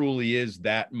or he truly is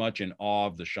that much in awe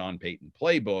of the Sean Payton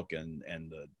playbook and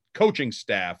the coaching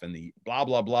staff and the blah,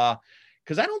 blah, blah.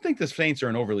 Because I don't think the Saints are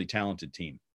an overly talented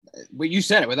team. Well, you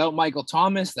said it. Without Michael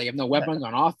Thomas, they have no weapons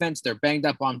on offense. They're banged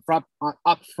up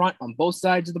up front on both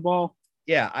sides of the ball.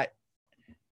 Yeah,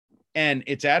 and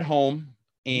it's at home,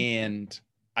 and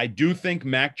I do think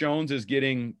Mac Jones is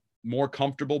getting more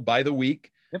comfortable by the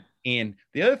week. Yep. And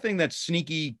the other thing that's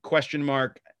sneaky question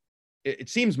mark, it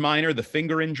seems minor, the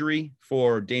finger injury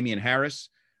for Damian Harris.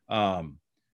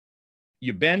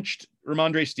 You benched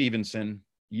Ramondre Stevenson.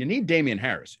 You need Damian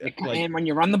Harris. And when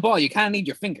you run the ball, you kind of need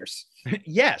your fingers.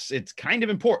 Yes, it's kind of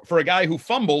important for a guy who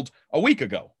fumbled a week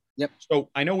ago. Yep. So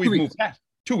I know we've moved past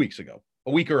 2 weeks ago,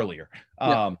 a week earlier.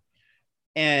 Yep.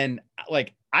 And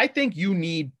I think you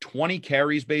need 20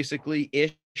 carries basically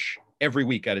ish every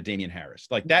week out of Damian Harris.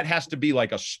 Like that has to be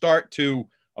like a start to,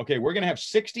 okay, we're going to have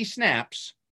 60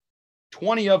 snaps.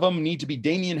 20 of them need to be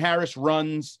Damian Harris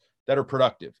runs that are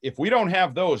productive. If we don't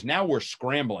have those, now we're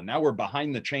scrambling. Now we're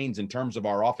behind the chains in terms of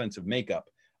our offensive makeup.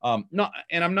 Not,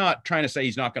 and I'm not trying to say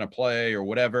he's not going to play or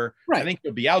whatever. Right. I think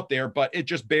he'll be out there, but it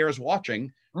just bears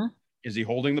watching. Huh? Is he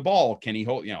holding the ball? Can he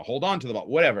hold on to the ball?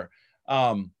 Whatever.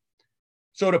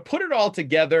 So to put it all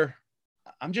together,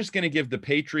 I'm just going to give the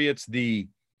Patriots the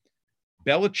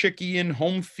Belichickian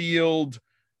home field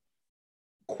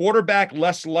quarterback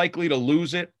less likely to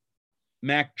lose it,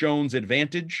 Mac Jones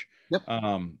advantage. Yep.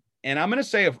 And I'm going to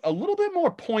say a little bit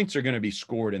more points are going to be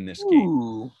scored in this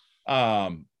Ooh.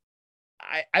 game.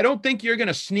 I don't think you're going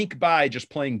to sneak by just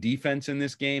playing defense in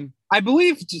this game. I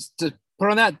believe, just to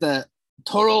put on that, the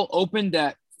total opened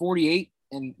at 48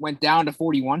 and went down to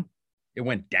 41. It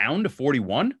went down to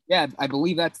 41? Yeah, I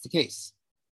believe that's the case.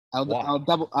 Wow.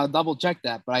 I'll double check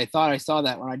that, but I thought I saw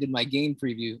that when I did my game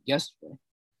preview yesterday.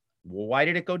 Well, why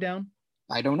did it go down?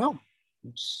 I don't know.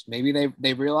 Maybe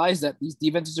they realized that these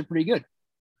defenses are pretty good.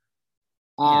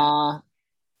 Yeah.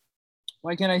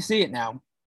 Why can't I see it now?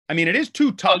 I mean, it is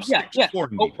two top six.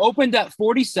 Opened at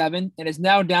 47 and is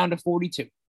now down to 42.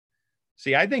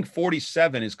 See, I think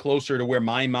 47 is closer to where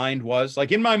my mind was.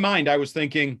 Like in my mind, I was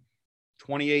thinking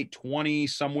 28, 20,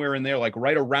 somewhere in there, like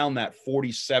right around that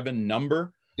 47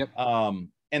 number. Yep.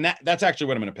 And that's actually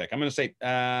what I'm going to pick. I'm going to say,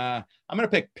 I'm going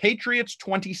to pick Patriots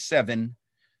 27,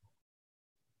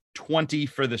 20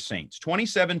 for the Saints.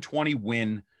 27-20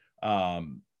 win. I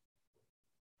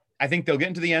think they'll get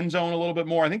into the end zone a little bit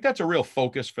more. I think that's a real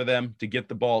focus for them to get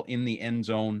the ball in the end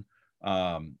zone.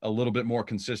 A little bit more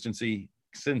consistently,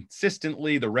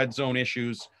 the red zone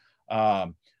issues.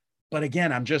 But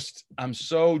again, I'm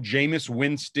so Jameis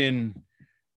Winston.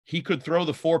 He could throw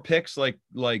the 4 picks like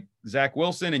Zach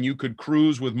Wilson, and you could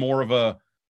cruise with more of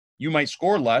you might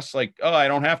score less. Like, oh, I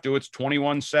don't have to. It's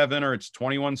 21-7 or it's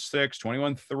 21-6,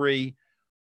 21-3.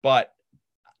 But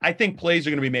I think plays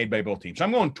are going to be made by both teams. So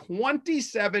I'm going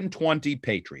 27-20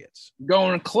 Patriots.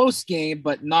 Going a close game,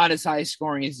 but not as high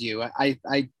scoring as you. I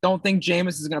don't think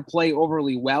Jameis is going to play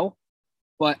overly well,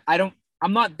 but I'm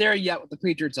not there yet with the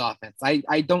Patriots offense.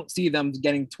 I don't see them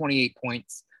getting 28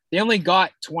 points. They only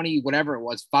got 20, whatever it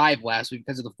was, 5 last week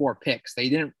because of the 4 picks.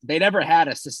 They never had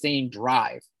a sustained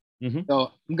drive. Mm-hmm.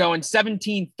 So I'm going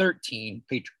 17-13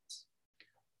 Patriots.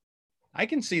 I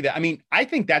can see that. I mean, I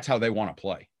think that's how they want to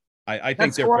play. I think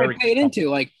that's they're where very I paid into.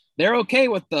 Like, they're okay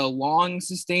with the long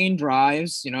sustained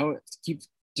drives,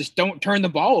 just don't turn the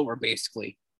ball over.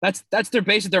 Basically, that's their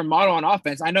base of their model on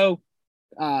offense. I know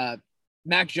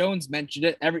Mac Jones mentioned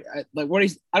it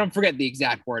I don't forget the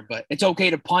exact word, but it's okay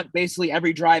to punt. Basically,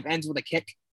 every drive ends with a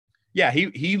kick. Yeah,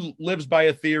 he lives by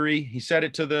a theory. He said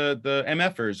it to the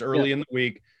MFers early in the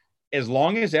week. As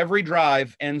long as every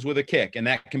drive ends with a kick, and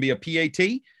that can be a PAT,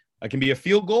 it can be a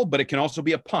field goal, but it can also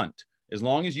be a punt. As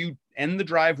long as you end the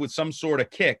drive with some sort of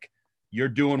kick, you're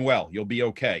doing well. You'll be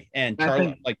okay. And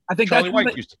Charlie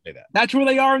White used to say that. That's where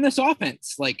they are in this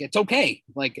offense. Like, it's okay.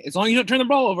 Like, as long as you don't turn the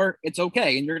ball over, it's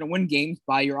okay. And you're going to win games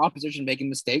by your opposition making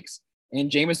mistakes. And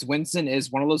Jameis Winston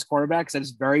is one of those quarterbacks that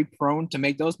is very prone to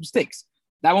make those mistakes.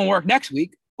 That won't work next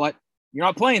week, but you're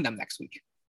not playing them next week.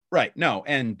 Right. No.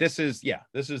 And this is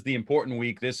the important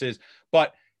week.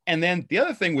 And then the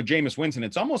other thing with Jameis Winston,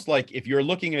 it's almost like if you're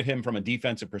looking at him from a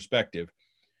defensive perspective,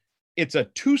 it's a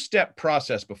 2-step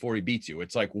process before he beats you.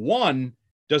 It's like, 1,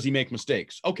 does he make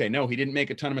mistakes? Okay, no, he didn't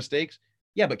make a ton of mistakes.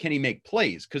 Yeah, but can he make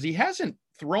plays? Because he hasn't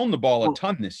thrown the ball a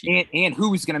ton this year. And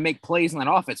who's going to make plays in that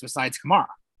offense besides Kamara?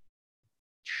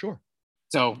 Sure.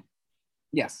 So,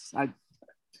 yes. Are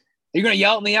you going to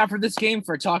yell at me after this game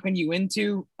for talking you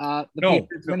into the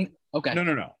Patriots winning? Okay. No.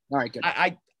 All right, good.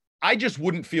 I just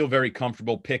wouldn't feel very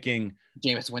comfortable picking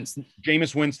Jameis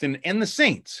Winston and the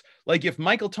Saints. Like, if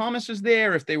Michael Thomas is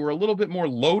there, if they were a little bit more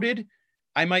loaded,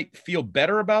 I might feel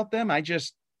better about them. I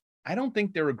don't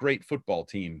think they're a great football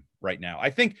team right now.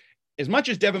 I think as much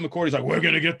as Devin McCourty's like, we're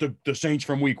going to get the Saints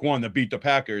from week 1 that beat the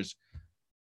Packers,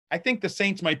 I think the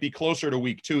Saints might be closer to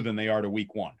week 2 than they are to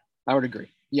week 1. I would agree.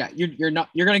 Yeah, you're going to get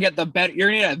you're going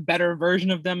to get a better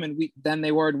version of them than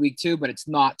they were in week 2, but it's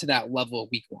not to that level of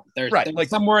week 1. They're like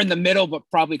somewhere in the middle, but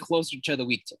probably closer to the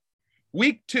week 2.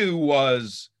 Week 2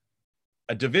 was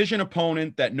a division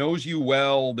opponent that knows you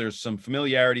well. There's some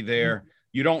familiarity there. Mm-hmm.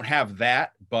 You don't have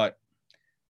that, but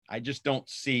I just don't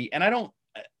see, and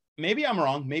maybe I'm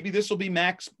wrong. Maybe this will be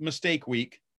Mac's mistake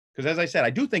week. Because as I said,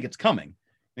 I do think it's coming.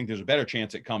 I think there's a better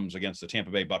chance it comes against the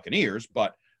Tampa Bay Buccaneers,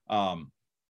 but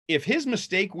if his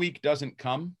mistake week doesn't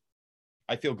come,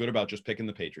 I feel good about just picking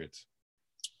the Patriots.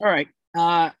 All right.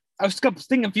 I was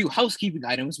thinking a few housekeeping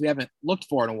items we haven't looked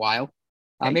for in a while.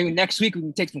 Maybe next week we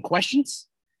can take some questions.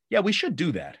 Yeah, we should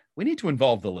do that. We need to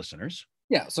involve the listeners.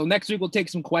 Yeah, so next week we'll take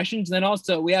some questions. And then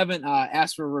also we haven't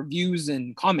asked for reviews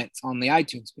and comments on the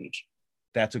iTunes page.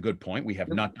 That's a good point. We have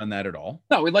not done that at all.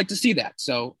 No, we'd like to see that.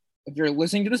 So if you're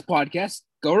listening to this podcast,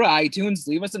 go to iTunes,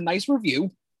 leave us a nice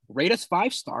review, rate us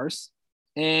 5 stars,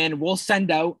 and we'll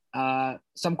send out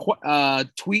some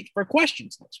tweet for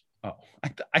questions next week.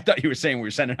 Oh, I thought you were saying we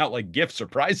were sending out like gifts or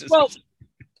prizes. Well,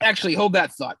 actually, hold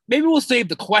that thought. Maybe we'll save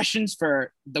the questions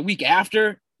for the week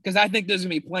after, because I think there's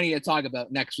going to be plenty to talk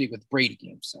about next week with Brady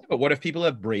games. So. But what if people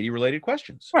have Brady-related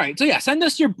questions? All right. So, yeah, send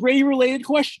us your Brady-related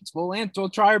questions. We'll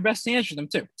try our best to answer them,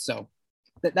 too. So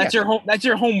that's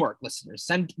your homework, listeners.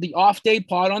 Send the off-day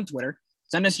pod on Twitter.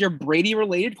 Send us your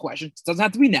Brady-related questions. It doesn't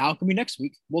have to be now. It can be next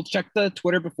week. We'll check the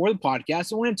Twitter before the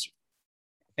podcast and we'll answer.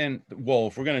 And, well,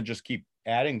 if we're going to just keep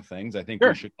adding things, I think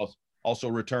we should also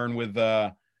return with,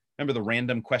 remember the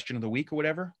random question of the week or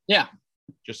whatever? Yeah.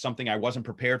 Just something I wasn't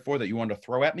prepared for that you wanted to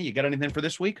throw at me. You got anything for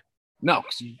this week? No,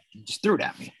 because you just threw it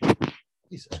at me.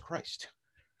 Jesus Christ.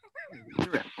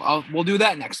 We'll do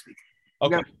that next week.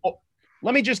 Okay. Well,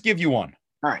 let me just give you one.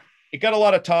 All right. It got a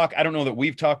lot of talk. I don't know that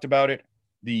we've talked about it.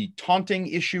 The taunting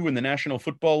issue in the National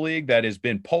Football League that has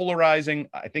been polarizing.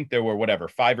 I think there were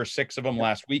 5 or 6 of them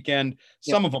last weekend.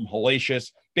 Some of them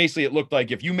hellacious. Basically, it looked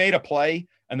like if you made a play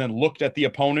and then looked at the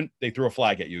opponent, they threw a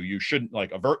flag at you. You shouldn't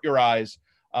avert your eyes.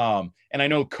 And I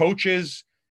know coaches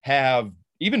have,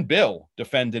 even Bill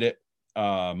defended it.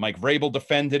 Mike Vrabel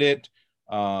defended it.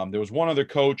 There was one other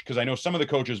coach, because I know some of the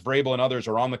coaches, Vrabel and others,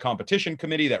 are on the competition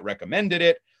committee that recommended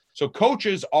it. So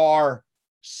coaches are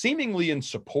seemingly in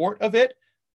support of it.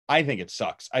 I think it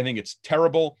sucks. I think it's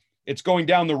terrible. It's going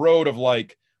down the road of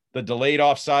the delayed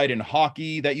offside in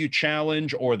hockey that you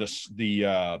challenge, or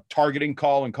the targeting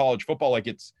call in college football.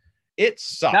 It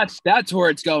sucks. That's where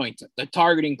it's going to, the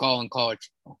targeting call in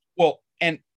college. Well,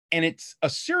 and it's a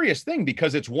serious thing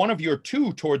because it's one of your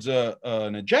 2 towards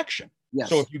an ejection. Yes.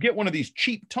 So if you get one of these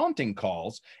cheap taunting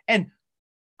calls, and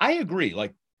I agree,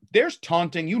 there's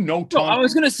taunting, taunting. No, I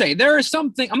was going to say, there are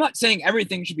something, I'm not saying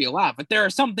everything should be allowed, but there are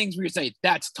some things where you say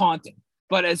that's taunting.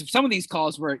 But as some of these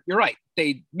calls where you're right,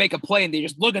 they make a play and they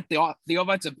just look at the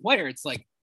offensive player. It's like,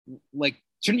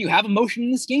 shouldn't you have emotion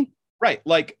in this game? Right.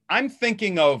 I'm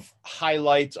thinking of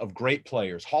highlights of great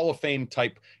players, Hall of Fame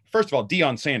type. First of all,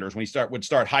 Deion Sanders, when he would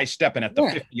start high stepping at the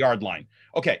 50-yard line.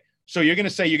 Okay. So you're going to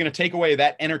say you're going to take away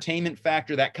that entertainment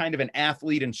factor, that kind of an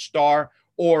athlete and star.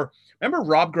 Or remember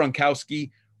Rob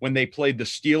Gronkowski when they played the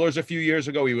Steelers a few years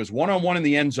ago? He was one-on-one in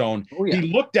the end zone. Oh, yeah.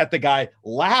 He looked at the guy,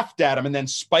 laughed at him, and then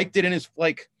spiked it in his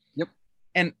Yep.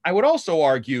 And I would also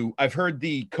argue, I've heard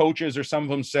the coaches or some of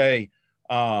them say,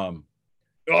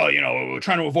 we're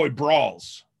trying to avoid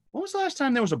brawls. When was the last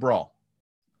time there was a brawl?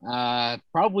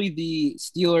 Probably the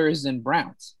Steelers and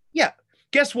Browns. Yeah.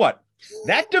 Guess what?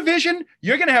 That division,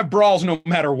 you're going to have brawls no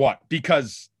matter what,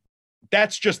 because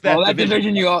that's just that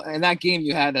division. In that game,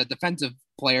 you had a defensive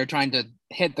player trying to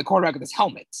hit the quarterback with his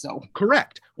helmet. So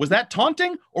correct. Was that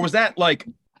taunting, or was that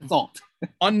assault?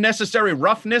 Unnecessary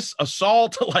roughness,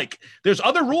 assault? There's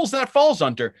other rules that falls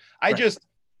under. I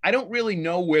don't really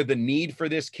know where the need for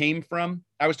this came from.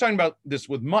 I was talking about this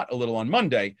with Mutt a little on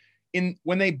Monday.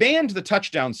 When they banned the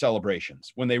touchdown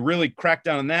celebrations, when they really cracked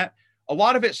down on that, a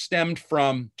lot of it stemmed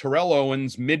from Terrell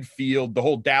Owens, midfield, the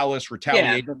whole Dallas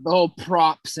retaliation. Yeah, the whole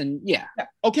props and yeah.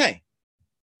 Okay.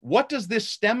 What does this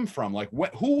stem from?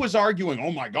 Who was arguing,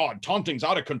 oh my God, taunting's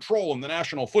out of control in the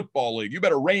National Football League. You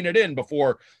better rein it in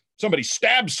before somebody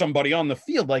stabs somebody on the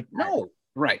field. No.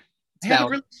 Right. I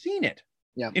haven't really seen it.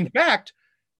 Yeah. In fact,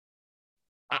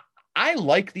 I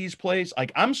like these plays.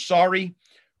 I'm sorry,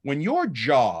 when your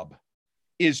job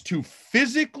is to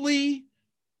physically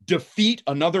defeat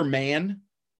another man,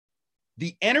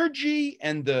 the energy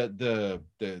and the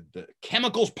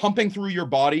chemicals pumping through your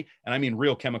body, and I mean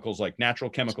real chemicals, like natural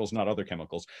chemicals, not other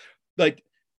chemicals,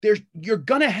 you're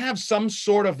gonna have some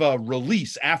sort of a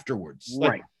release afterwards.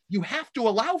 Right. You have to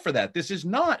allow for that. This is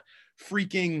not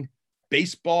freaking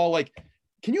baseball.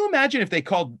 Can you imagine if they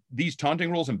called these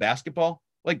taunting rules in basketball?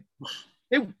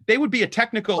 They would be a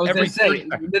technical every 30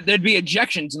 seconds. There'd be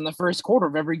ejections in the first quarter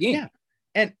of every game.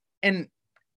 Yeah. And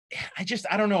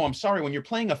I don't know. I'm sorry, when you're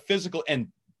playing a physical, and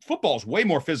football is way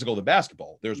more physical than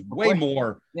basketball. There's way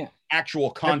more actual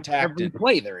contact. Every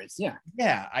play there is. Yeah.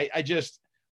 Yeah.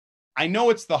 I know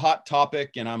it's the hot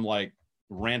topic, and I'm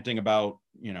ranting about,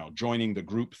 joining the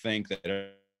group think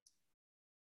that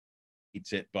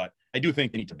eats it, but I do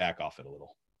think they need to back off it a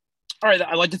little. All right.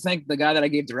 I'd like to thank the guy that I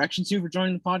gave directions to for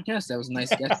joining the podcast. That was a nice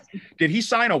guest. Did he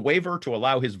sign a waiver to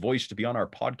allow his voice to be on our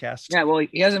podcast? Yeah, well,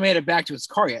 he hasn't made it back to his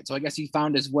car yet, so I guess he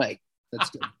found his way.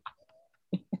 That's good.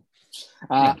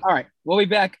 All right. We'll be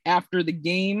back after the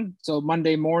game. So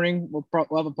Monday morning, we'll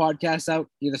have a podcast out.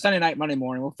 Either Sunday night, Monday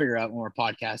morning. We'll figure out when we're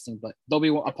podcasting, but there'll be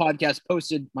a podcast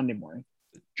posted Monday morning.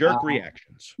 Jerk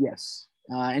reactions. Yes.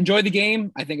 Enjoy the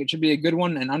game. I think it should be a good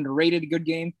one, an underrated good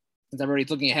game since everybody's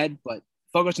looking ahead, but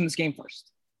focus on this game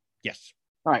first. Yes.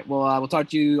 All right. Well, we'll talk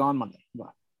to you on Monday. Bye.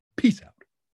 Peace out.